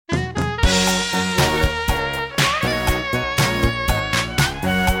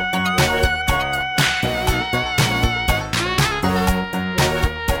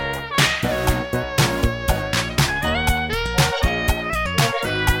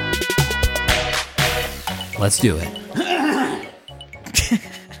Let's do it.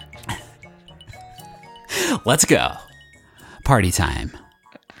 Let's go. Party time.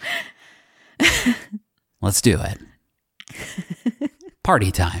 Let's do it.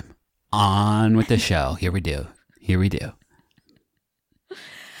 Party time. On with the show. Here we do.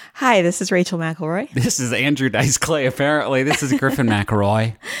 Hi, this is Rachel McElroy. This is Andrew Dice Clay, apparently. This is Griffin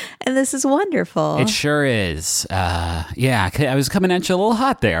McElroy. And this is wonderful. It sure is. I was coming at you a little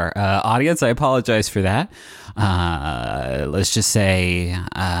hot there. Audience, I apologize for that. Let's just say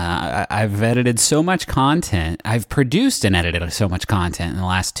I've edited so much content. I've produced and edited so much content in the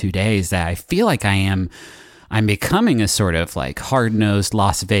last 2 days that I feel like I'm becoming a sort of like hard-nosed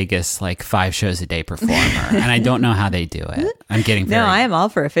Las Vegas, like 5 shows a day performer. And I don't know how they do it. I'm getting very... No, I am all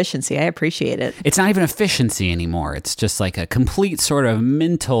for efficiency. I appreciate it. It's not even efficiency anymore. It's just like a complete sort of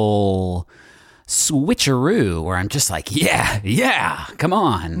mental switcheroo where I'm just like, yeah, come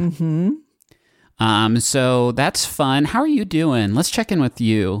on. Mm-hmm. So that's fun. How are you doing? Let's check in with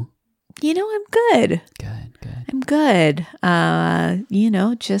you. You know, I'm good. Good. I'm good.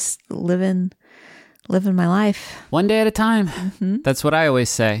 Just living my life. One day at a time. Mm-hmm. That's what I always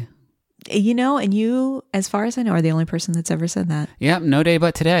say. You know, and you, as far as I know, are the only person that's ever said that. Yep, no day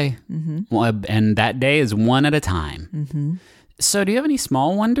but today. Mm-hmm. Well, and that day is one at a time. Mm-hmm. So do you have any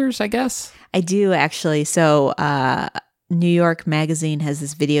small wonders, I guess? I do, actually. So New York Magazine has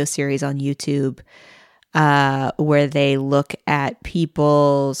this video series on YouTube where they look at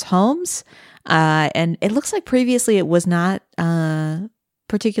people's homes. And it looks like previously it was not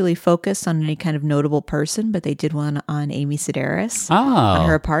particularly focused on any kind of notable person, but they did one on Amy Sedaris on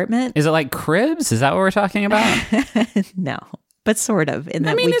her apartment. Is it like Cribs? Is that what we're talking about? No, but sort of. In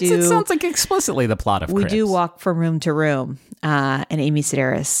that it sounds like explicitly the plot of Cribs. We do walk from room to room, and Amy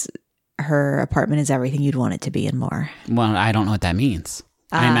Sedaris, her apartment is everything you'd want it to be and more. Well, I don't know what that means.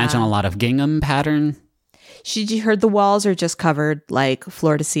 I imagine a lot of gingham pattern. She heard the walls are just covered like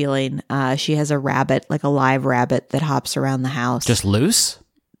floor to ceiling. She has a rabbit, like a live rabbit that hops around the house. Just loose?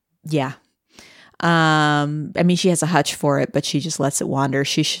 Yeah. She has a hutch for it, but she just lets it wander.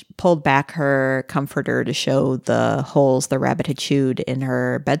 She pulled back her comforter to show the holes the rabbit had chewed in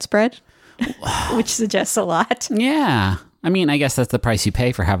her bedspread, which suggests a lot. Yeah. I guess that's the price you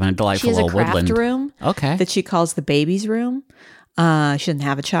pay for having a delightful little woodland. She has a craft room that she calls the baby's room. She doesn't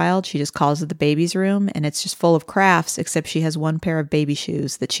have a child. She just calls it the baby's room, and it's just full of crafts, except she has one pair of baby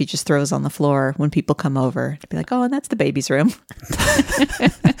shoes that she just throws on the floor when people come over to be like, oh, and that's the baby's room.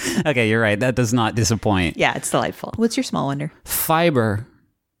 Okay, you're right. That does not disappoint. Yeah, it's delightful. What's your small wonder? Fiber.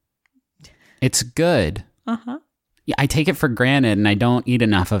 It's good. Uh-huh. Yeah, I take it for granted, and I don't eat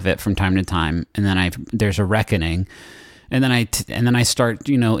enough of it from time to time, and then there's a reckoning. And then I start,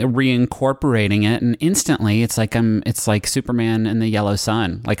 reincorporating it, and instantly it's like Superman and the yellow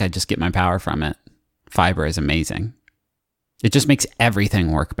sun. Like I just get my power from it. Fiber is amazing. It just makes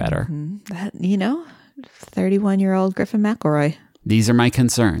everything work better. Mm-hmm. 31-year-old Griffin McElroy. These are my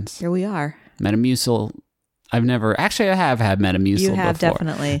concerns. Here we are. Metamucil. I have had Metamucil before. You have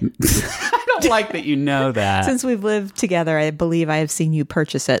definitely. I don't like that you know that. Since we've lived together, I believe I have seen you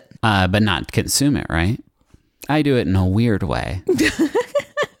purchase it. But not consume it, right? I do it in a weird way.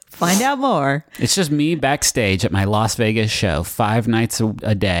 Find out more. It's just me backstage at my Las Vegas show 5 nights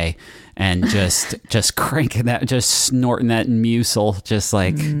a day and just cranking that, just snorting that mucil,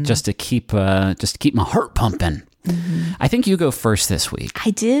 just to keep my heart pumping. Mm-hmm. I think you go first this week. I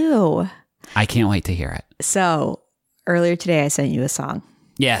do. I can't wait to hear it. So earlier today I sent you a song.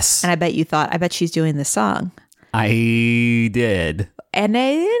 Yes. And I bet she's doing this song. I did. And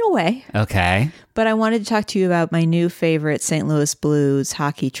in a way. Okay. But I wanted to talk to you about my new favorite St. Louis Blues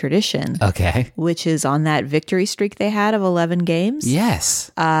hockey tradition. Okay. Which is on that victory streak they had of 11 games.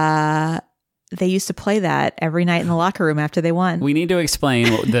 Yes. They used to play that every night in the locker room after they won. We need to explain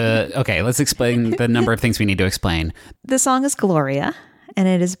let's explain the number of things we need to explain. The song is Gloria, and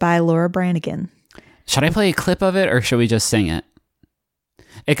it is by Laura Branigan. Should I play a clip of it, or should we just sing it?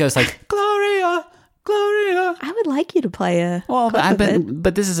 It goes like, Gloria, Gloria. I would like you to play a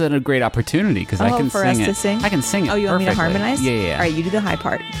but this is a great opportunity because I can for sing us it. to sing? I can sing it. Oh, you want perfectly. me to harmonize? Yeah. All right, you do the high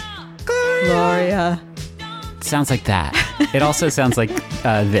part. Gloria. It sounds like that. It also sounds like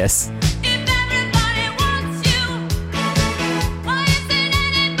this.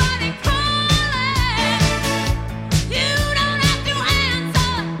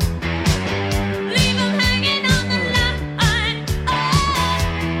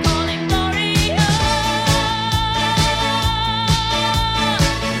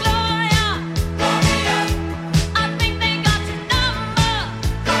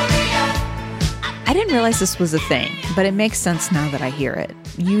 I didn't realize this was a thing, but it makes sense now that I hear it.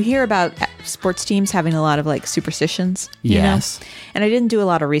 You hear about sports teams having a lot of like superstitions. You Yes. know? And I didn't do a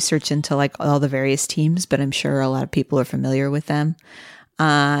lot of research into like all the various teams, but I'm sure a lot of people are familiar with them.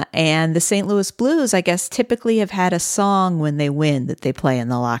 And the St. Louis Blues, I guess, typically have had a song when they win that they play in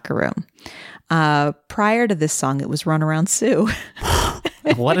the locker room. Prior to this song, it was Run Around Sue.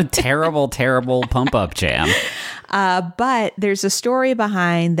 What a terrible, terrible pump up jam. But there's a story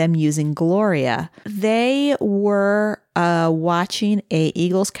behind them using Gloria. They were watching a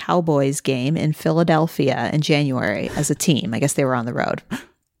Eagles-Cowboys game in Philadelphia in January as a team. I guess they were on the road.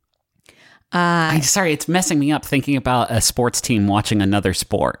 I'm sorry, it's messing me up thinking about a sports team watching another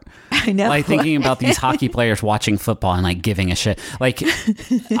sport. I know. Like thinking about these hockey players watching football and like giving a shit. Like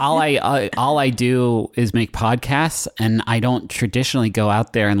all I do is make podcasts, and I don't traditionally go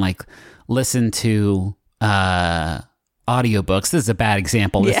out there and like listen to audiobooks. This is a bad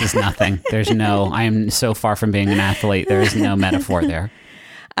example. This is nothing. I am so far from being an athlete. There is no metaphor there.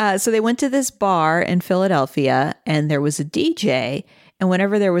 So they went to this bar in Philadelphia, and there was a DJ. And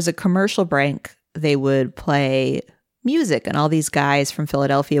whenever there was a commercial break, they would play music, and all these guys from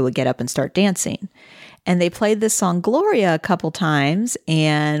Philadelphia would get up and start dancing. And they played this song Gloria a couple times,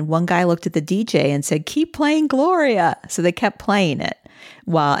 and one guy looked at the DJ and said, "Keep playing Gloria." So they kept playing it.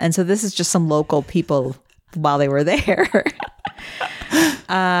 And so this is just some local people while they were there.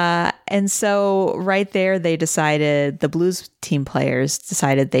 And so right there, the Blues team players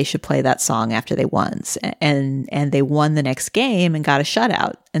decided they should play that song after they won. And they won the next game and got a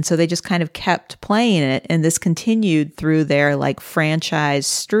shutout. And so they just kind of kept playing it. And this continued through their like franchise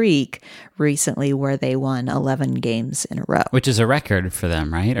streak recently, where they won 11 games in a row. Which is a record for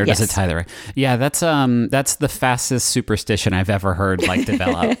them, right? Or does it tie the record? Yeah, that's the fastest superstition I've ever heard like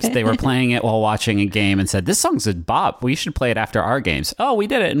developed. They were playing it while watching a game and said, "This song's a bop. We should play it after our games." Oh, we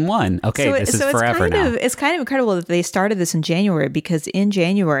did it and won. Okay, this is forever now. It's kind of incredible that they started this in January, because in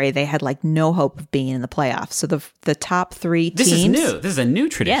January they had like no hope of being in the playoffs. So the top three teams. This is new. This is a new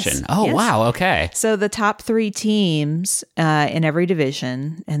tradition. Yes, oh, yes. Wow. Okay. So the top three teams in every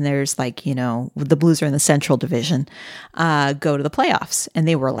division, and there's like, the Blues are in the Central Division, go to the playoffs. And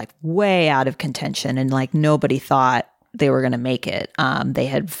they were like way out of contention, and like nobody thought they were going to make it. They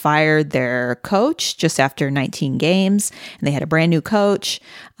had fired their coach just after 19 games, and they had a brand new coach.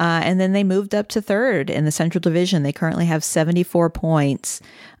 And then they moved up to third in the Central Division. They currently have 74 points,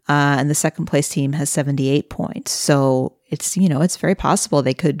 and the second place team has 78 points. So it's very possible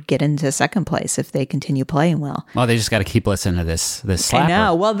they could get into second place if they continue playing well. Well, they just got to keep listening to this slapper. I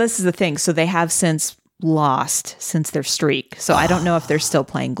know. Well, this is the thing. So they have since lost since their streak. So I don't know if they're still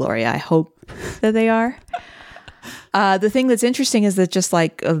playing Gloria. I hope that they are. The thing that's interesting is that just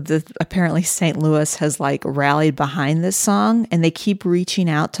like apparently St. Louis has like rallied behind this song, and they keep reaching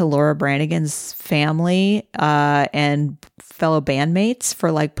out to Laura Branigan's family and fellow bandmates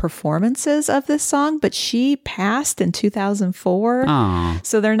for like performances of this song, but she passed in 2004. Aww.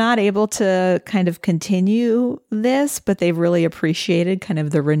 So they're not able to kind of continue this, but they've really appreciated kind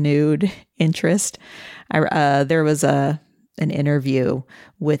of the renewed interest. There was an interview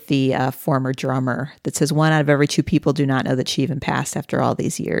with the former drummer that says 1 out of every 2 people do not know that she even passed after all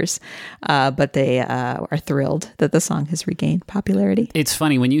these years. But they are thrilled that the song has regained popularity. It's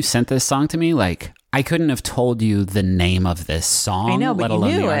funny, when you sent this song to me, like, I couldn't have told you the name of this song. I know, but you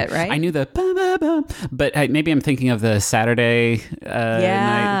knew it, right? I knew the but maybe I'm thinking of the Saturday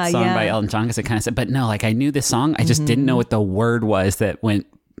night song by Elton John, because it kind of said, but no, like I knew this song. I just didn't know what the word was that went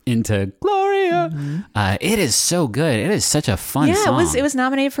into Gloria. It is so good. It is such a fun song. It was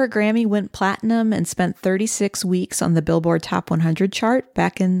nominated for a Grammy, went platinum, and spent 36 weeks on the Billboard Top 100 chart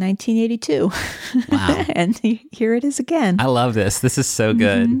back in 1982. Wow. And here it is again. I love this. This is so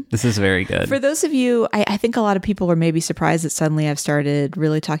good. This is very good. For those of you, I think a lot of people are maybe surprised that suddenly I've started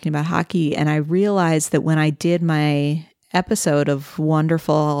really talking about hockey, and I realized that when I did my episode of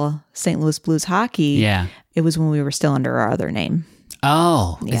wonderful St. Louis Blues hockey, it was when we were still under our other name.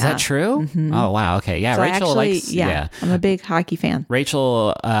 Oh, is that true? Mm-hmm. Oh, wow. Okay. Yeah. So Rachel I'm a big hockey fan.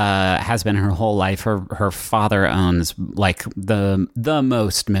 Rachel has been her whole life. Her father owns like the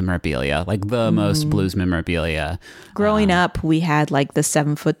most memorabilia, like the most Blues memorabilia. Growing up, we had like the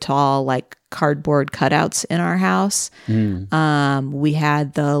 7-foot tall, like cardboard cutouts in our house. We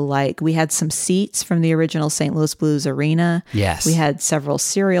had some seats from the original St. Louis Blues arena. Yes. We had several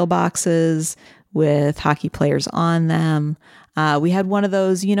cereal boxes with hockey players on them. We had one of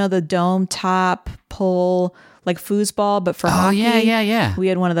those, the dome top pull, like foosball, but for hockey. Yeah. We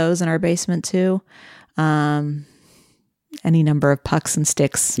had one of those in our basement too. Any number of pucks and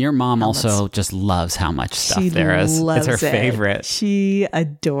sticks. Your mom also just loves how much stuff there is. It's her favorite. She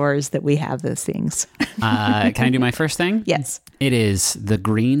adores that we have those things. Can I do my first thing? Yes. It is the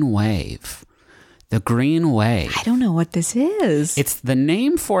green wave. The green wave. I don't know what this is. It's the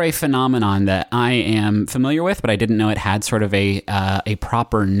name for a phenomenon that I am familiar with, but I didn't know it had sort of a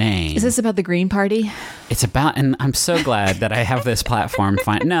proper name. Is this about the Green Party? It's about, and I'm so glad that I have this platform.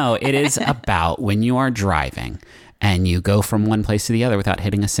 No, it is about when you are driving and you go from one place to the other without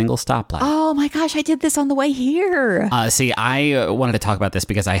hitting a single stoplight. Oh my gosh, I did this on the way here. See, I wanted to talk about this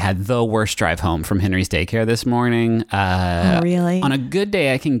because I had the worst drive home from Henry's daycare this morning. Oh, really? On a good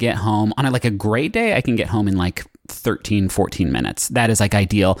day, I can get home. On a great day, I can get home in like 13, 14 minutes. That is like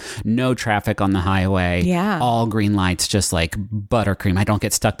ideal. No traffic on the highway. Yeah. All green lights, just like buttercream. I don't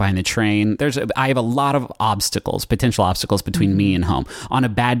get stuck behind the train. I have a lot of potential obstacles between me and home. On a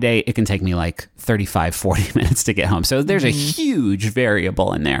bad day, it can take me like 35, 40 minutes to get home. So there's a huge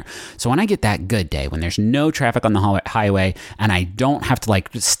variable in there. So when I get that good day, when there's no traffic on the highway and I don't have to like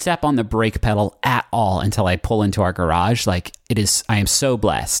step on the brake pedal at all until I pull into our garage, like I am so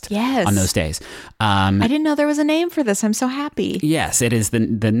blessed on those days. I didn't know there was a name for this. I'm so happy. Yes, it is the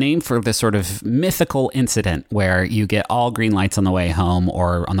name for this sort of mythical incident where you get all green lights on the way home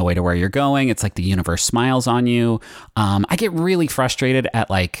or on the way to where you're going. It's like the universe smiles on you. I get really frustrated at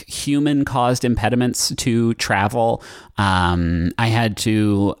like human caused impediments to travel. I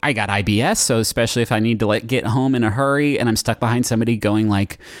got IBS, so especially if I need to get home in a hurry and I'm stuck behind somebody going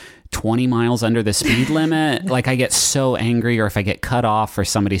like 20 miles under the speed limit, like I get so angry, or if I get cut off or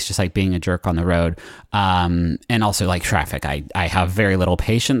somebody's just like being a jerk on the road. And also like traffic, I have very little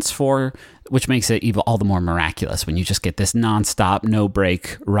patience for, which makes it even all the more miraculous when you just get this nonstop, no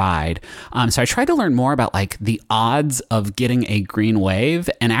break ride. So I tried to learn more about like the odds of getting a green wave.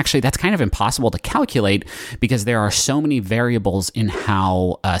 And actually that's kind of impossible to calculate because there are so many variables in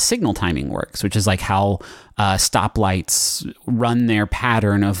how signal timing works, which is like how stoplights run their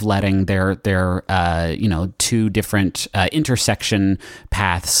pattern of letting their two different intersection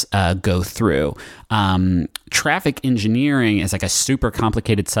paths go through. Traffic engineering is like a super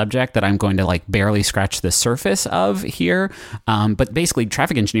complicated subject that I'm going to like barely scratch the surface of here. But basically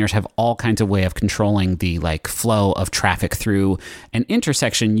traffic engineers have all kinds of way of controlling the like flow of traffic through an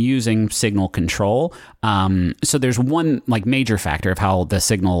intersection using signal control. So there's one like major factor of how the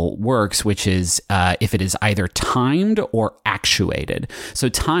signal works, which is if it is either timed or actuated. So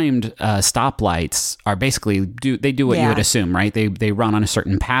timed stoplights are basically they do what you would assume, right? They run on a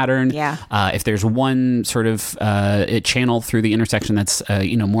certain pattern. Yeah. If there's one sort of channel through the intersection that's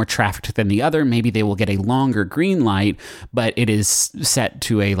more trafficked than the other, maybe they will get a longer green light, but it is set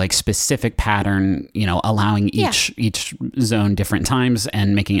to a like specific pattern, allowing each zone different times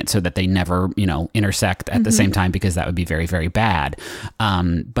and making it so that they never intersect at the same time, because that would be very, very bad.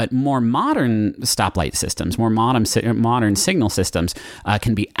 But more modern stoplight systems, more modern signal systems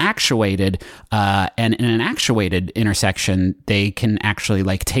can be actuated, and in an actuated intersection, they can actually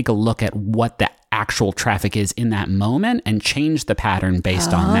like take a look at what the actual traffic is in that moment and change the pattern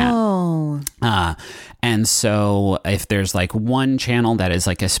based on that. And so if there's like one channel that is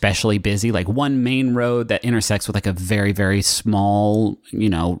like especially busy, like one main road that intersects with like a very, very small,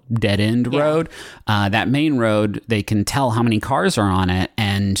 dead end road, that main road, they can tell how many cars are on it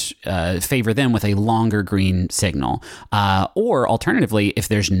and favor them with a longer green signal. Or alternatively, if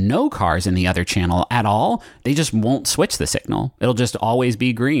there's no cars in the other channel at all, they just won't switch the signal. It'll just always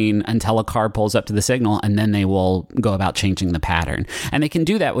be green until a car pulls up to the signal, and then they will go about changing the pattern. And they can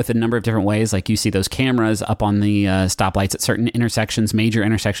do that with a number of different ways. Like you see those cameras up on the stoplights at certain intersections, major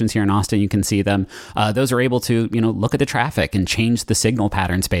intersections here in Austin, you can see them. Those are able to, look at the traffic and change the signal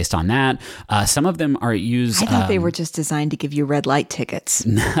patterns based on that. Some of them are used... I thought they were just designed to give you red light tickets.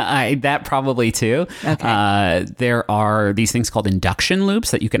 That probably too. Okay. There are these things called induction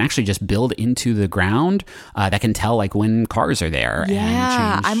loops that you can actually just build into the ground that can tell like when cars are there.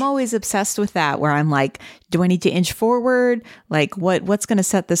 Yeah, and change. I'm always obsessed with that, where I'm like, do I need to inch forward? Like what's going to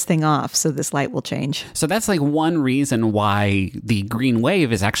set this thing off so this light will change? So that's like one reason why the green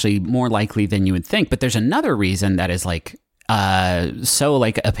wave is actually more likely than you would think. But there's another reason that is like so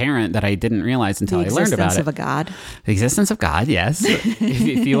like apparent that I didn't realize until I learned about it. The existence of a God. The existence of God, yes,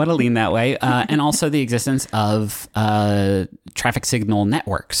 if you want to lean that way. And also the existence of traffic signal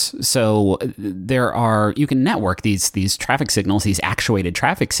networks. So you can network these traffic signals, these actuated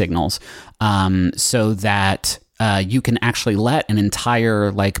traffic signals, so that you can actually let an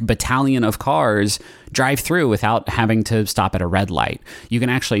entire like battalion of cars drive through without having to stop at a red light. You can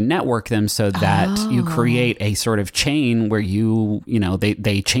actually network them so that you create a sort of chain where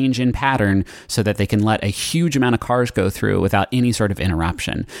they change in pattern so that they can let a huge amount of cars go through without any sort of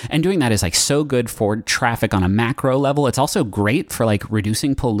interruption. And doing that is like so good for traffic on a macro level. It's also great for like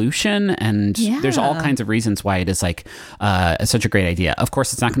reducing pollution, and there's all kinds of reasons why it is like such a great idea. Of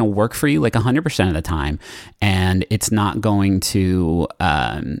course, it's not going to work for you like 100% of the time, and it's not going to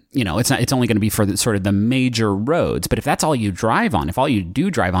it's only going to be for the major roads. But if that's all you drive on, if all you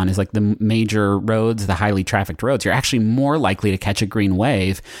do drive on is like the major roads, the highly trafficked roads, you're actually more likely to catch a green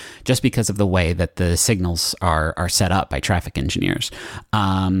wave just because of the way that the signals are set up by traffic engineers.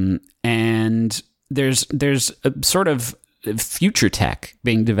 And there's a sort of future tech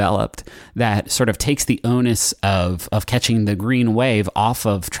being developed that sort of takes the onus of catching the green wave off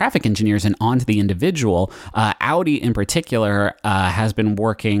of traffic engineers and onto the individual. Audi in particular has been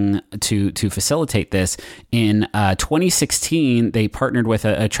working to facilitate this. In 2016, they partnered with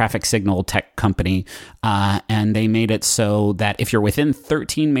a traffic signal tech company, and they made it so that if you're within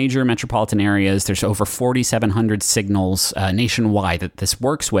 13 major metropolitan areas, there's over 4,700 signals nationwide that this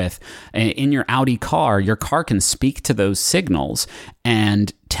works with. In your Audi car, your car can speak to those signals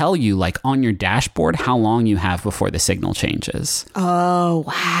and tell you like on your dashboard how long you have before the signal changes. Oh,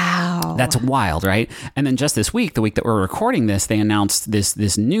 wow. That's wild, right? And then just this week, the week that we're recording this, they announced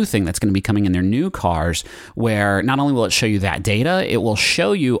this new thing that's going to be coming in their new cars, where not only will it show you that data, it will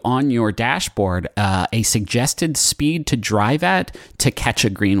show you on your dashboard a suggested speed to drive at to catch a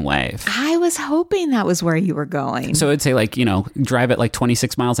green wave. I was hoping that was where you were going. So it'd say like, drive at like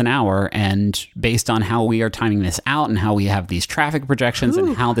 26 miles an hour, and based on how we are timing this out and how we have these traffic projections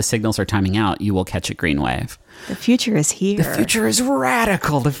and how the signals are timing out, you will catch a green wave. The future is here. The future is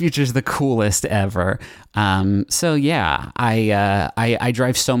radical. The future is the coolest ever. So yeah, I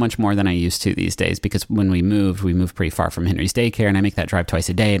drive so much more than I used to these days, because when we moved pretty far from Henry's daycare, and I make that drive twice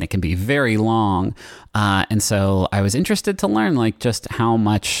a day, and it can be very long. And so I was interested to learn like just how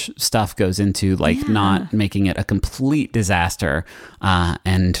much stuff goes into like not making it a complete disaster,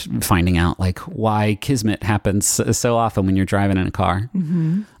 and finding out like why kismet happens so often when you're driving in a car.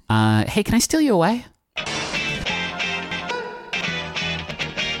 Mm-hmm. Hey, can I steal you away?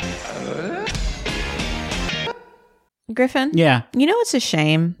 Griffin? Yeah. You know what's a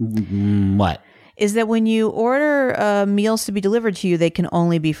shame? What? Is that when you order meals to be delivered to you, they can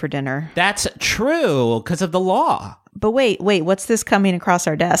only be for dinner. That's true, because of the law. But wait, what's this coming across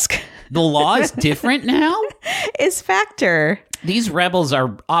our desk? The law is different now? It's Factor. These rebels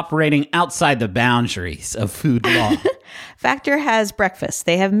are operating outside the boundaries of food law. Factor has breakfast.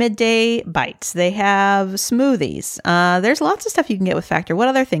 They have midday bites. They have smoothies. There's lots of stuff you can get with Factor. What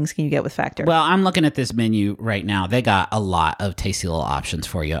other things can you get with Factor? Well, I'm looking at this menu right now. They got a lot of tasty little options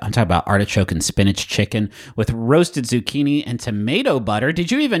for you. I'm talking about artichoke and spinach chicken with roasted zucchini and tomato butter.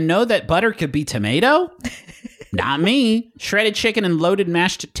 Did you even know that butter could be tomato? Not me. Shredded chicken and loaded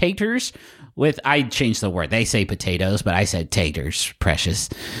mashed taters I changed the word. They say potatoes, but I said taters, precious.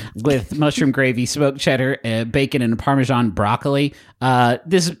 With mushroom gravy, smoked cheddar, bacon, and Parmesan broccoli.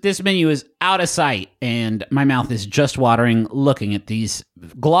 This menu is out of sight, and my mouth is just watering looking at these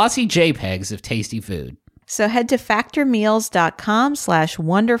glossy JPEGs of tasty food. So head to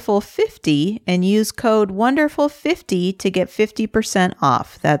factormeals.com/wonderful50 and use code wonderful50 to get 50%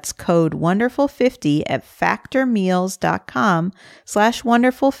 off. That's code wonderful50 at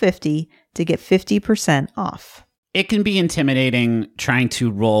factormeals.com/wonderful50 to get 50% off. It can be intimidating trying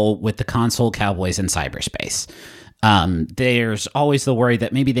to roll with the console cowboys in cyberspace. There's always the worry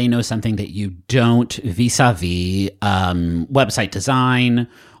that maybe they know something that you don't, vis-a-vis website design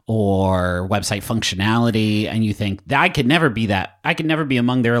or website functionality, and you think that I could never be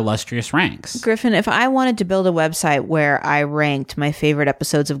among their illustrious ranks. Griffin, if I wanted to build a website where I ranked my favorite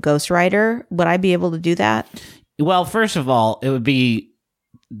episodes of Ghostwriter, would I be able to do that? Well, first of all, it would be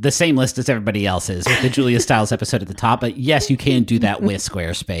the same list as everybody else's, with the Julia Stiles episode at the top. But yes, you can do that with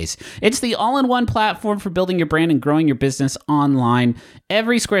Squarespace. It's the all-in-one platform for building your brand and growing your business online.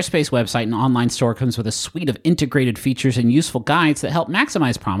 Every Squarespace website and online store comes with a suite of integrated features and useful guides that help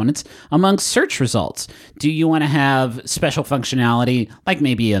maximize prominence among search results. Do you want to have special functionality, like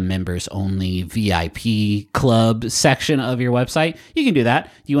maybe a members-only VIP club section of your website? You can do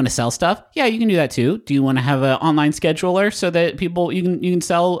that. Do you want to sell stuff? Yeah, you can do that too. Do you want to have an online scheduler so that you can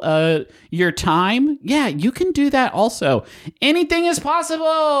sell your time? Yeah, you can do that also. Anything is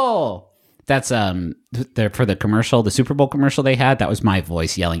possible. That's for the commercial, the Super Bowl commercial they had. That was my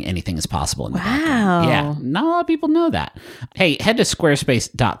voice yelling anything is possible in the background. Yeah, not a lot of people know that. Hey, head to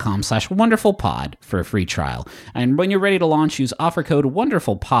squarespace.com/wonderfulpod for a free trial. And when you're ready to launch, use offer code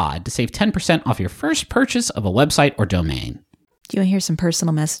WonderfulPod to save 10% off your first purchase of a website or domain. Do you want to hear some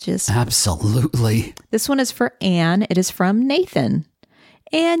personal messages? Absolutely. This one is for Anne. It is from Nathan.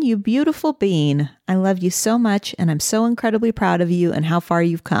 Anne, you beautiful bean. I love you so much, and I'm so incredibly proud of you and how far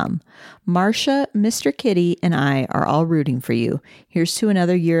you've come. Marcia, Mr. Kitty, and I are all rooting for you. Here's to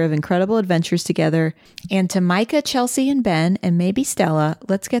another year of incredible adventures together. And to Micah, Chelsea, and Ben, and maybe Stella,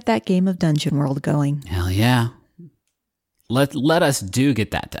 let's get that game of Dungeon World going. Hell yeah. Let us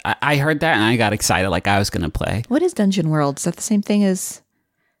get that. I heard that, and I got excited like I was going to play. What is Dungeon World? Is that the same thing as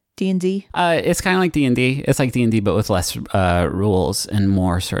D&D? It's kind of like D&D. It's like D&D, but with less rules and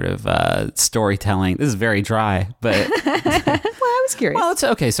more sort of storytelling. This is very dry, but... Well, I was curious. Well, it's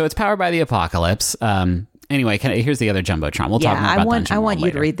okay. So it's powered by the apocalypse. Anyway, here's the other Jumbotron. We'll talk more about Dungeon I World want you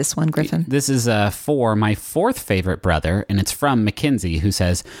later. to read this one, Griffin. This is for my fourth favorite brother, and it's from Mackenzie, who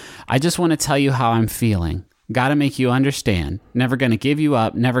says, I just want to tell you how I'm feeling. Gotta make you understand. Never gonna give you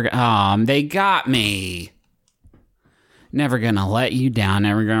up. They got me. Never gonna let you down.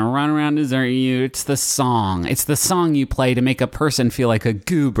 Never gonna run around desert you. It's the song. It's the song you play to make a person feel like a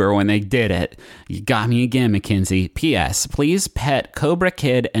goober when they did it. You got me again, Mackenzie. P.S. Please pet Cobra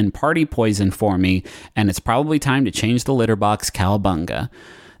Kid and Party Poison for me, and it's probably time to change the litter box cowabunga.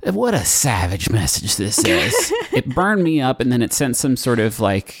 What a savage message this is. It burned me up, and then it sent some sort of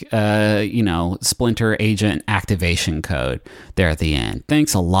Splinter agent activation code there at the end.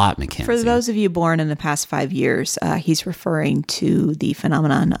 Thanks a lot, Mackenzie. For those of you born in the past 5 years, he's referring to the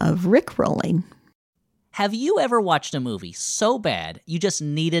phenomenon of Rickrolling. Have you ever watched a movie so bad you just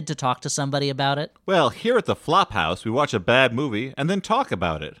needed to talk to somebody about it? Well, here at the Flophouse, we watch a bad movie and then talk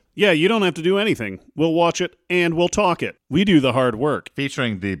about it. Yeah, you don't have to do anything. We'll watch it and we'll talk it. We do the hard work.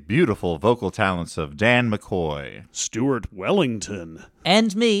 Featuring the beautiful vocal talents of Dan McCoy, Stuart Wellington,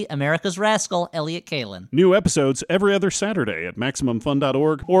 and me, America's Rascal, Elliot Kalin. New episodes every other Saturday at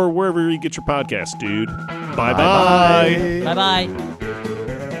MaximumFun.org or wherever you get your podcasts, dude. Bye-bye. Bye-bye.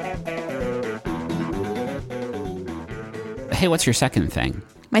 Hey, what's your second thing?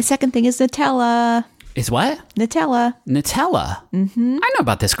 My second thing is Nutella. Is what? Nutella. Nutella? Mm-hmm. I know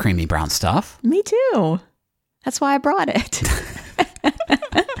about this creamy brown stuff. Me too. That's why I brought it.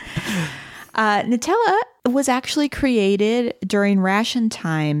 Nutella was actually created during ration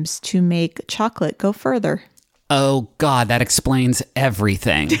times to make chocolate go further. Oh, God, that explains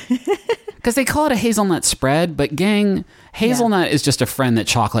everything. Because they call it a hazelnut spread, but gang, hazelnut is just a friend that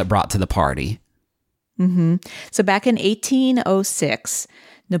chocolate brought to the party. Mm-hmm. So back in 1806,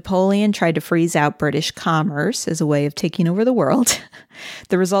 Napoleon tried to freeze out British commerce as a way of taking over the world.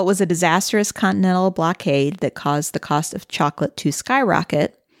 The result was a disastrous continental blockade that caused the cost of chocolate to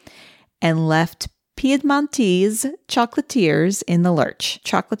skyrocket and left Piedmontese chocolatiers in the lurch.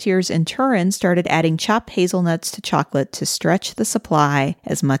 Chocolatiers in Turin started adding chopped hazelnuts to chocolate to stretch the supply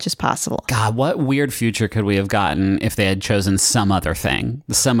as much as possible. God, what weird future could we have gotten if they had chosen some other thing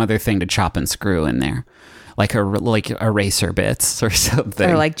to chop and screw in there? Like eraser bits or something.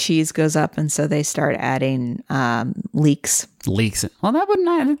 Or like cheese goes up, and so they start adding leeks. Leeks. Well, that would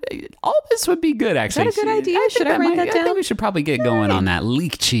not. All this would be good, actually. Is that a good idea? Should I write that down? I think we should probably get going on that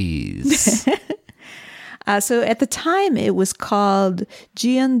leek cheese. So at the time, it was called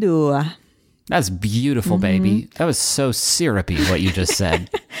Giandua. That's beautiful, baby. That was so syrupy, what you just said.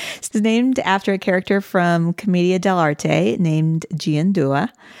 It's named after a character from Commedia dell'arte named Giandua.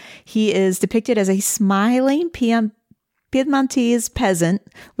 He is depicted as a smiling Piedmontese peasant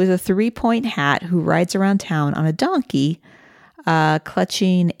with a 3-point hat who rides around town on a donkey,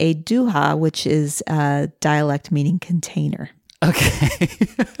 clutching a duha, which is a dialect meaning container. Okay.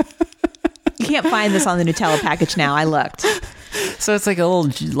 You can't find this on the Nutella package now. I looked. So it's like a little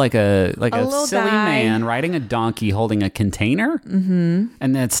silly guy. man riding a donkey holding a container? Mm-hmm.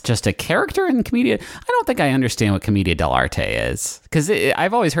 And that's just a character in Commedia. I don't think I understand what Commedia dell'arte is. Because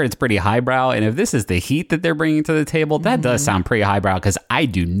I've always heard it's pretty highbrow. And if this is the heat that they're bringing to the table, that does sound pretty highbrow because I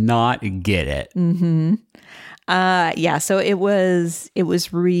do not get it. Mm-hmm. So it was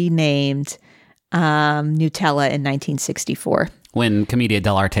renamed Nutella in 1964. When Commedia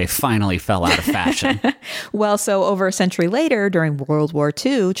dell'arte finally fell out of fashion. Well, so over a century later, during World War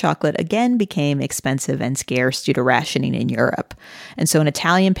II, chocolate again became expensive and scarce due to rationing in Europe. And so an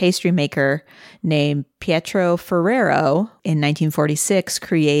Italian pastry maker named Pietro Ferrero in 1946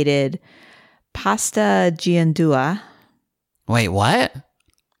 created pasta giandua. Wait, what?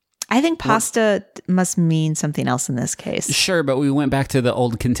 I think pasta must mean something else in this case. Sure, but we went back to the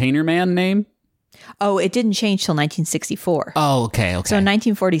old Container Man name. Oh, it didn't change till 1964. Oh, okay. So in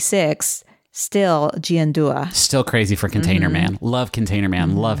 1946, still Giandua. Still crazy for Container Man. Love Container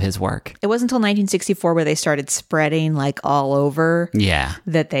Man. Love his work. It wasn't until 1964 where they started spreading like all over Yeah.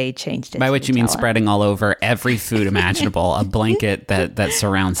 that they changed it. By to which you mean Nutella. spreading all over every food imaginable, a blanket that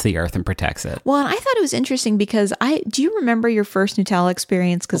surrounds the earth and protects it. Well, and I thought it was interesting because do you remember your first Nutella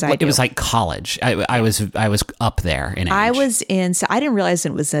experience? Because I It was like college. I was up there in age. so I didn't realize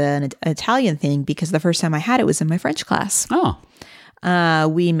it was an Italian thing because the first time I had it was in my French class. Oh,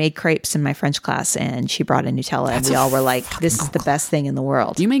 We made crepes in my French class, and she brought in Nutella, and we all were like, "This is the best thing in the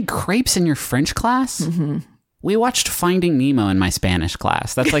world." you made crepes in your French class? Mm-hmm. We watched Finding Nemo in my Spanish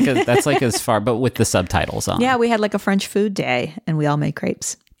class. That's like as far, but with the subtitles on. Yeah, we had like a French food day, and we all made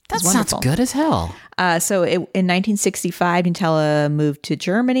crepes. It that was sounds wonderful. good as hell. In 1965, Nutella moved to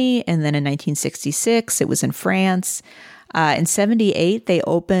Germany, and then in 1966, it was in France. In 78, they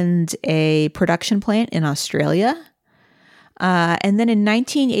opened a production plant in Australia. And then in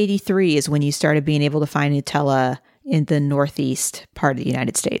 1983 is when you started being able to find Nutella in the northeast part of the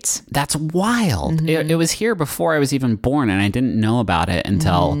United States. That's wild. It was here before I was even born, and I didn't know about it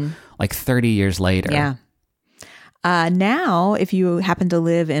until like 30 years later. Yeah. Now, if you happen to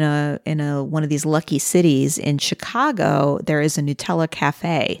live in a one of these lucky cities in Chicago, there is a Nutella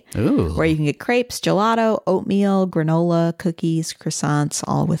cafe Ooh. where you can get crepes, gelato, oatmeal, granola, cookies, croissants,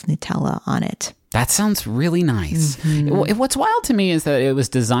 all with Nutella on it. That sounds really nice. What's wild to me is that it was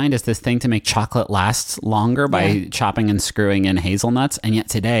designed as this thing to make chocolate last longer by chopping and screwing in hazelnuts. And yet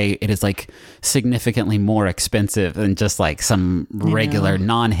today it is like significantly more expensive than just like some regular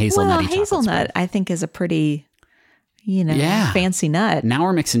non-hazelnutty chocolate hazelnut, spread. I think, is a pretty, fancy nut. Now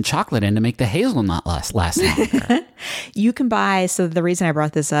we're mixing chocolate in to make the hazelnut last longer. You can buy, so the reason I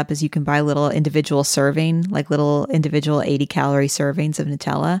brought this up is you can buy little individual serving, like little individual 80-calorie servings of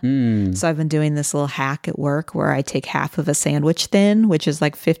Nutella. So I've been doing this little hack at work where I take half of a sandwich thin, which is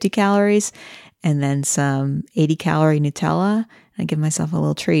like 50 calories, and then some 80-calorie Nutella, and I give myself a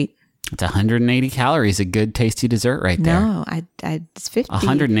little treat. It's 180 calories, a good tasty dessert right there. No, it's 50.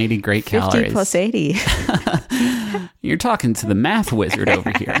 180 great 50 calories. plus 80. You're talking to the math wizard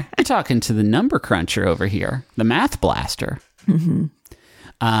over here. You're talking to the number cruncher over here, the math blaster.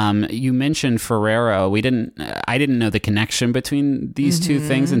 You mentioned Ferrero. I didn't know the connection between these two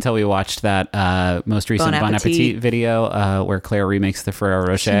things until we watched that most recent Bon Appetit video where Claire remakes the Ferrero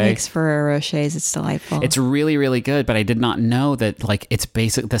Rocher. She makes Ferrero Rochers. It's delightful. It's really, really good, but I did not know that like it's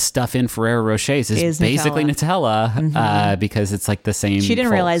basic. The stuff in Ferrero Rochers is basically Nutella because it's like the same. She didn't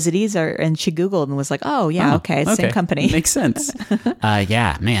folds. realize it either, and she Googled and was like, "Oh yeah, okay, same company." Makes sense.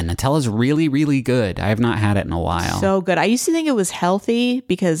 Yeah, man, Nutella's really, really good. I have not had it in a while. So good. I used to think it was healthy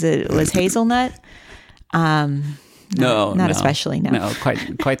because it was hazelnut. Not especially. No,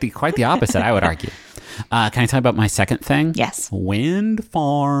 quite the opposite. I would argue. Can I tell you about my second thing? Yes. Wind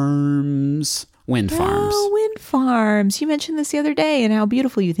farms. Wind farms. Oh, wind farms. You mentioned this the other day and how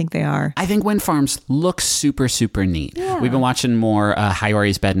beautiful you think they are. I think wind farms look super, super neat. Yeah. We've been watching more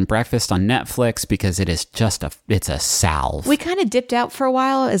Hayori's Bed and Breakfast on Netflix because it is just it's a salve. We kind of dipped out for a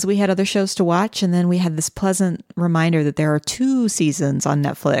while as we had other shows to watch, and then we had this pleasant reminder that there are 2 seasons on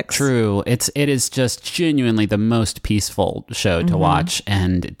Netflix. True. It is just genuinely the most peaceful show to watch.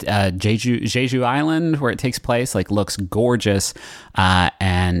 And Jeju Island, where it takes place, like looks gorgeous.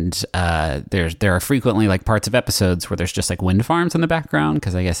 And there are frequently like parts of episodes where there's just like wind farms in the background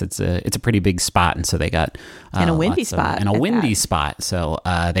because I guess it's a pretty big spot, and so they got and a windy spot. And a windy spot. So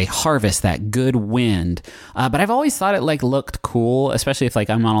they harvest that good wind. But I've always thought it like looked cool, especially if like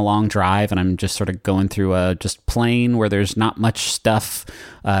I'm on a long drive and I'm just sort of going through a just plain where there's not much stuff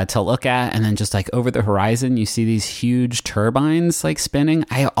to look at, and then just like over the horizon you see these huge turbines like spinning.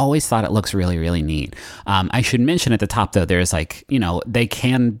 I always thought it looks really, really neat. I should mention at the top though, there's like, they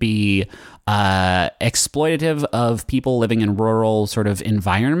can be exploitative of people living in rural sort of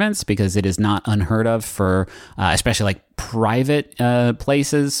environments because it is not unheard of for especially like private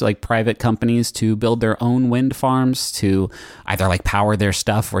places, like private companies, to build their own wind farms to either like power their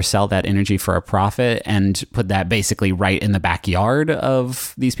stuff or sell that energy for a profit and put that basically right in the backyard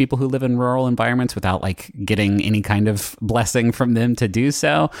of these people who live in rural environments without like getting any kind of blessing from them to do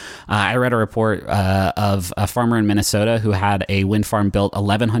so. I read a report of a farmer in Minnesota who had a wind farm built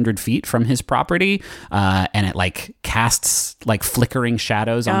 1,100 feet from his property, and it like casts like flickering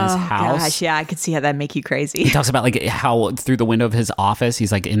shadows on his house. Gosh, yeah, I could see how that'd make you crazy. He talks about like how through the window of his office,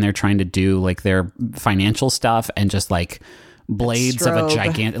 he's like in there trying to do like their financial stuff, and just like blades of a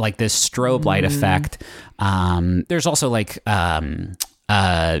gigantic, like this strobe light effect. There's also like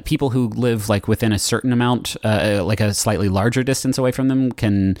people who live like within a certain amount, like a slightly larger distance away from them,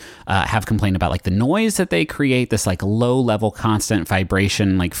 can have complained about like the noise that they create, this like low level constant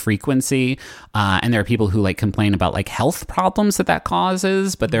vibration like frequency. And there are people who like complain about like health problems that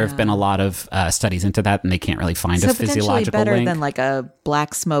causes, but there have been a lot of studies into that, and they can't really find a physiological better link. than like a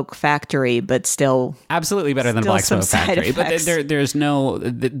black smoke factory, but still Absolutely better than still black some smoke side factory. But effects.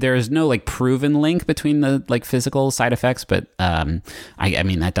 there's no like proven link between the like physical side effects. But I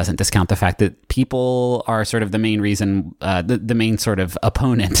mean, that doesn't discount the fact that people are sort of the main reason, the main sort of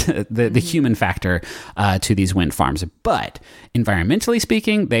opponent, the human factor to these wind farms. But environmentally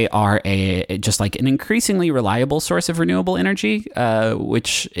speaking, they are just like an increasingly reliable source of renewable energy,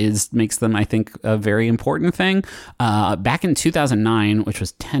 which makes them, I think, a very important thing. Back in 2009, which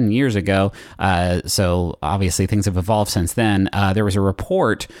was 10 years ago, so obviously things have evolved since then, there was a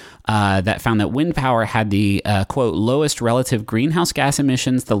report that found that wind power had the, quote, lowest relative greenhouse gas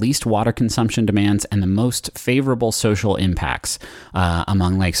emissions, the least water consumption demands, and the most favorable social impacts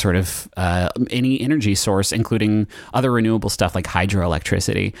among like sort of any energy source, including other renewable stuff like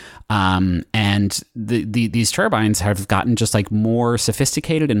hydroelectricity. And these turbines have gotten just like more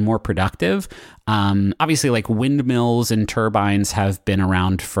sophisticated and more productive. Obviously, like windmills and turbines have been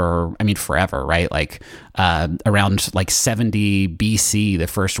around forever, right? Like around like 70 BC, the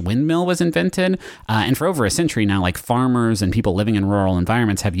first windmill was invented. And for over a century now, like farmers and people living in rural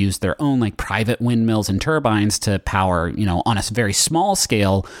environments have used their own like private windmills and turbines to power, on a very small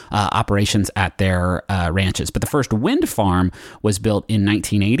scale operations at their ranches. But the first wind farm was built in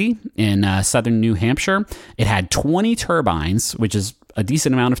 1980 in southern New Hampshire. It had 20 turbines, which is a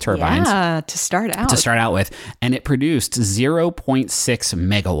decent amount of turbines. Yeah, to start out with, and it produced 0.6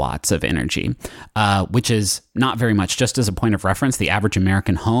 megawatts of energy, which is not very much. Just as a point of reference, the average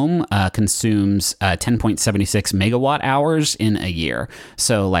American home consumes 10.76 megawatt hours in a year.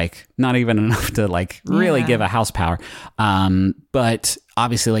 So like not even enough to like really give a house power. But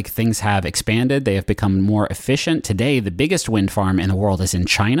obviously, like things have expanded. They have become more efficient. Today, the biggest wind farm in the world is in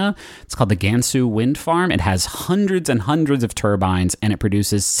China. It's called the Gansu Wind Farm. It has hundreds and hundreds of turbines, and it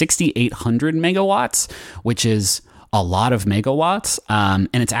produces 6,800 megawatts, which is a lot of megawatts. And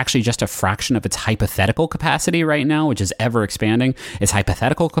it's actually just a fraction of its hypothetical capacity right now, which is ever expanding. Its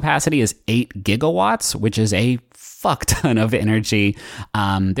hypothetical capacity is 8 gigawatts, which is a fuck ton of energy.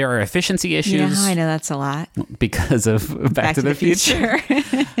 There are efficiency issues. Yeah, I know that's a lot. Because of Back to the Future.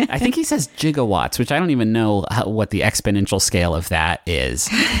 I think he says gigawatts, which I don't even know what the exponential scale of that is.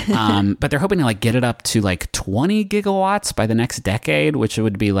 But they're hoping to like get it up to like 20 gigawatts by the next decade, which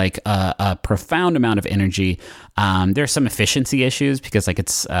would be like a profound amount of energy. There's some efficiency issues because like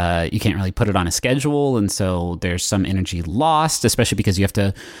it's you can't really put it on a schedule, and so there's some energy lost, especially because you have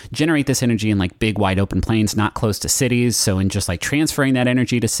to generate this energy in like big wide open plains not close to cities. So in just like transferring that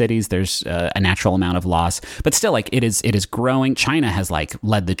energy to cities, there's a natural amount of loss, but still like it is growing. China has like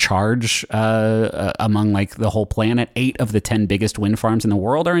led the charge among like the whole planet. 8 of the 10 biggest wind farms in the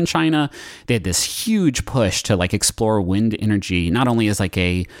world are in China. They had this huge push to like explore wind energy, not only as like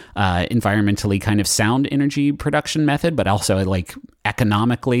a environmentally kind of sound energy production method, but also a like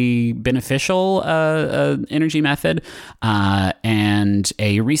economically beneficial energy method. And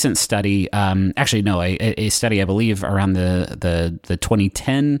a recent study, a study I believe around the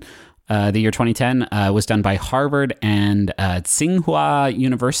 2010. The year 2010 was done by Harvard and Tsinghua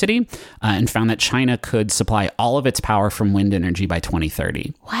University and found that China could supply all of its power from wind energy by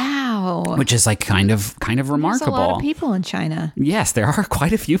 2030. Wow. Which is like kind of remarkable. There's a lot of people in China. Yes, there are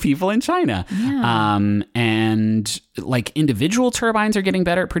quite a few people in China. Yeah. And like individual turbines are getting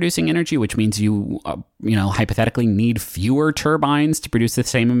better at producing energy, which means you hypothetically need fewer turbines to produce the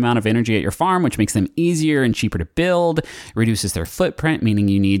same amount of energy at your farm, which makes them easier and cheaper to build. It reduces their footprint, meaning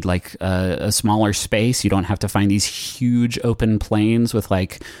you need like a smaller space. You don't have to find these huge open plains with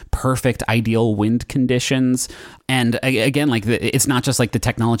like perfect ideal wind conditions. And again, like it's not just like the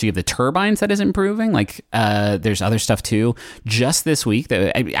technology of the turbines that is improving. Like there's other stuff too. Just this week,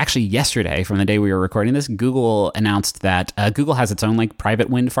 actually yesterday, from the day we were recording this, Google announced that Google has its own like private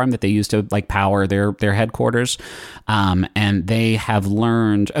wind farm that they use to like power their headquarters. And they have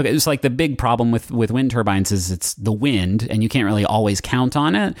learned. Okay, it's like the big problem with wind turbines is it's the wind, and you can't really always count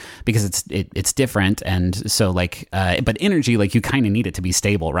on it because it's different. And so like, but energy, like you kind of need it to be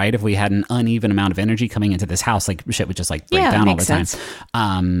stable, right? If we had an uneven amount of energy coming into this house, like like shit would just like break Yeah, down all the makes time.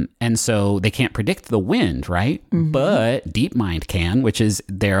 sense. And so they can't predict the wind, right? But DeepMind can, which is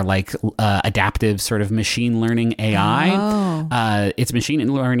their like adaptive sort of machine learning AI. Its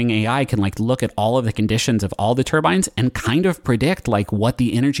machine learning AI can like look at all of the conditions of all the turbines and kind of predict like what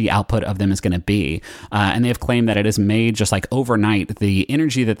the energy output of them is going to be. And they have claimed that it has made just like overnight the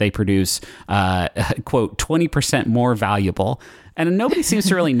energy that they produce, quote, 20% more valuable. And nobody seems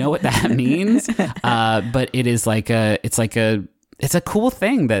to really know what that means. But it is like it's a cool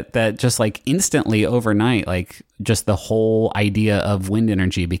thing that just like instantly overnight, like just the whole idea of wind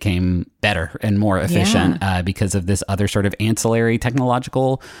energy became better and more efficient because of this other sort of ancillary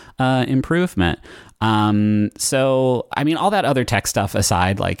technological improvement. So, I mean, all that other tech stuff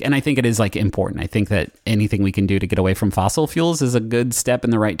aside, like, and I think it is like important. I think that anything we can do to get away from fossil fuels is a good step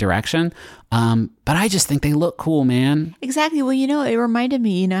in the right direction. But I just think they look cool, man. Exactly. Well, it reminded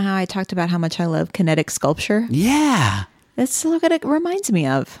me, how I talked about how much I love kinetic sculpture? Yeah. That's what it reminds me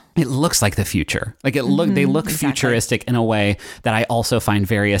of. It looks like the future. Like they look futuristic in a way that I also find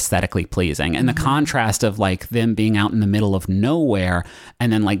very aesthetically pleasing. And the contrast of like them being out in the middle of nowhere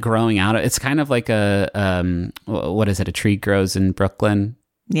and then like growing out, it's kind of like what is it? A tree grows in Brooklyn.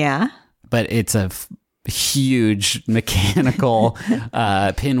 Yeah. But it's a huge mechanical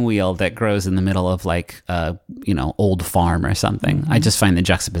pinwheel that grows in the middle of like old farm or something. I just find the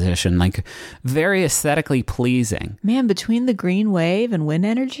juxtaposition like very aesthetically pleasing. Man, between the green wave and wind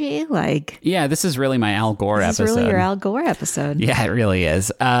energy, like yeah, this is really my Al Gore episode. This is really your Al Gore episode. Yeah, it really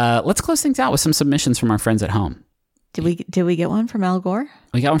is. Let's close things out with some submissions from our friends at home. Did we get one from Al Gore?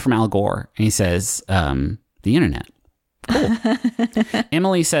 We got one from Al Gore, and he says the internet. Cool.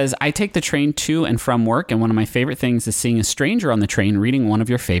 Emily says, I take the train to and from work, and one of my favorite things is seeing a stranger on the train reading one of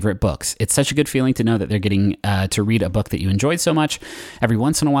your favorite books. It's such a good feeling to know that they're getting to read a book that you enjoyed so much. Every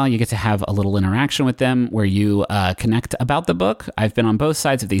once in a while, you get to have a little interaction with them where you connect about the book. I've been on both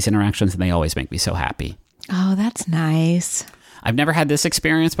sides of these interactions, and they always make me so happy. Oh, that's nice. I've never had this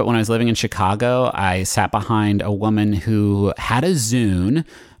experience, but when I was living in Chicago, I sat behind a woman who had a Zune.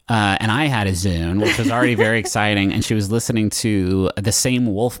 And I had a Zune, which was already very exciting. And she was listening to the same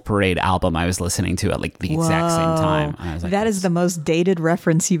Wolf Parade album I was listening to at like the exact same time. And I was like, that is the most dated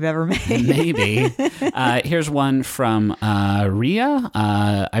reference you've ever made. Maybe. Here's one from Ria,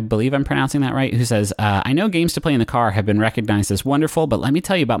 I believe I'm pronouncing that right, who says, I know games to play in the car have been recognized as wonderful, but let me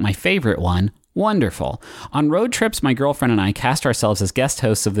tell you about my favorite one. Wonderful. On road trips, my girlfriend and I cast ourselves as guest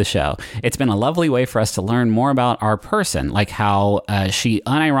hosts of the show. It's been a lovely way for us to learn more about our person, like how she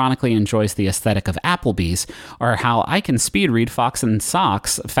unironically enjoys the aesthetic of Applebee's, or how I can speed read Fox and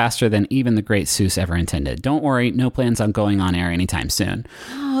Socks faster than even the great Seuss ever intended. Don't worry, no plans on going on air anytime soon.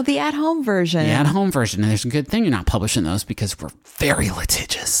 Oh, the at-home version. The at-home version. And there's a good thing you're not publishing those because we're very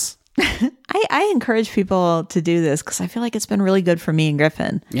litigious. I encourage people to do this because I feel like it's been really good for me and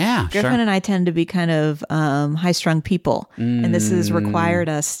Griffin. Yeah, Griffin and I tend to be kind of high-strung people, and this has required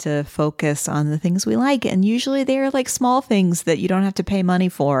us to focus on the things we like. And usually they're like small things that you don't have to pay money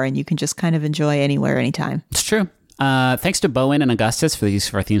for, and you can just kind of enjoy anywhere, anytime. It's true. Thanks to Bowen and Augustus for the use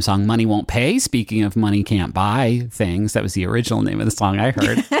of our theme song, Money Won't Pay. Speaking of money can't buy things, that was the original name of the song I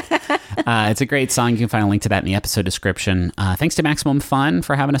heard. It's a great song. You can find a link to that in the episode description. Thanks to Maximum Fun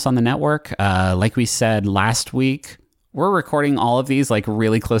for having us on the network. Like we said last week, we're recording all of these like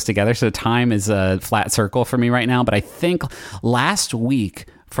really close together, so time is a flat circle for me right now. But I think last week,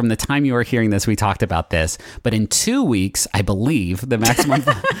 from the time you are hearing this, we talked about this. But in 2 weeks, I believe, the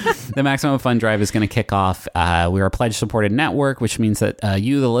Maximum Fun Drive is going to kick off. We're a pledge-supported network, which means that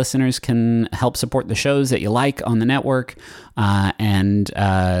you, the listeners, can help support the shows that you like on the network. And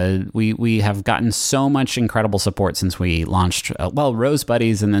we have gotten so much incredible support since we launched, Rose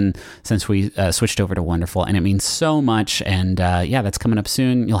Buddies, and then since we switched over to Wonderful. And it means so much. And yeah, that's coming up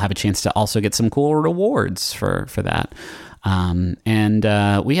soon. You'll have a chance to also get some cool rewards for that.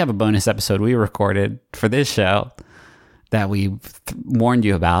 And we have a bonus episode we recorded for this show that we warned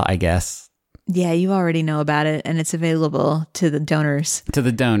you about, I guess. Yeah, you already know about it, and it's available to the donors.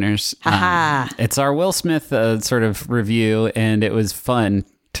 It's our Will Smith sort of review, and it was fun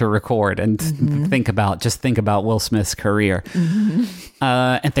to record and think about Will Smith's career.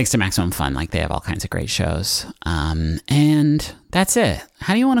 And thanks to Maximum Fun, like they have all kinds of great shows. And that's it.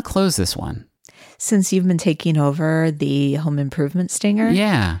 How do you want to close this one? Since you've been taking over the home improvement stinger,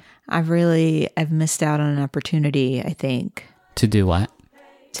 yeah, I've missed out on an opportunity, I think. To do what?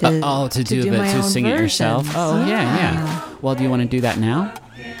 To sing it yourself. Oh yeah. Well, do you want to do that now?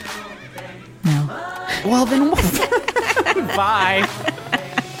 No. Well then, bye.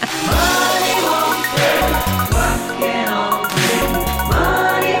 Money won't pay. What can all pay?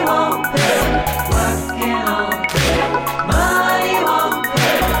 Money won't pay. What can all pay?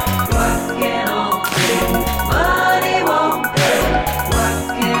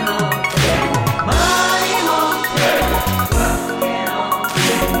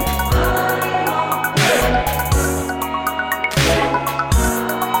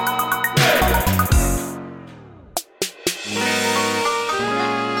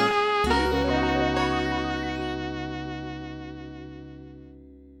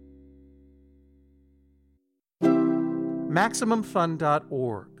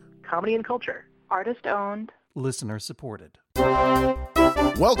 MaximumFun.org. Comedy and culture. Artist owned. Listener supported.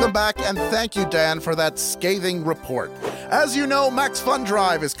 Welcome back, and thank you, Dan, for that scathing report. As you know, Max Fun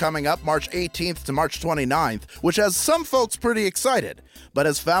Drive is coming up March 18th to March 29th, which has some folks pretty excited. But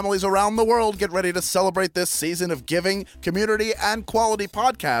as families around the world get ready to celebrate this season of giving, community, and quality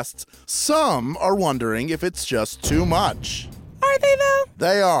podcasts, some are wondering if it's just too much. Are they, though?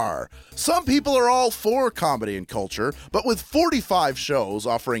 They are. Some people are all for comedy and culture, but with 45 shows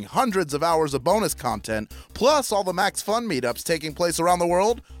offering hundreds of hours of bonus content, plus all the Max Fun meetups taking place around the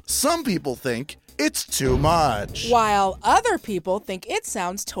world, some people think it's too much. While other people think it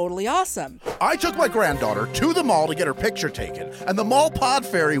sounds totally awesome. I took my granddaughter to the mall to get her picture taken, and the mall pod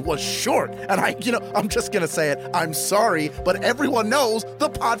ferry was short. And I'm just gonna say it, I'm sorry, but everyone knows the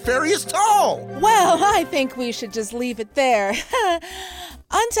pod ferry is tall. Well, I think we should just leave it there.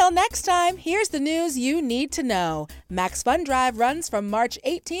 Until next time, here's the news you need to know. Max Fun Drive runs from March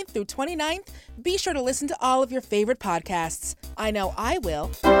 18th through 29th. Be sure to listen to all of your favorite podcasts. I know I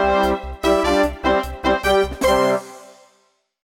will.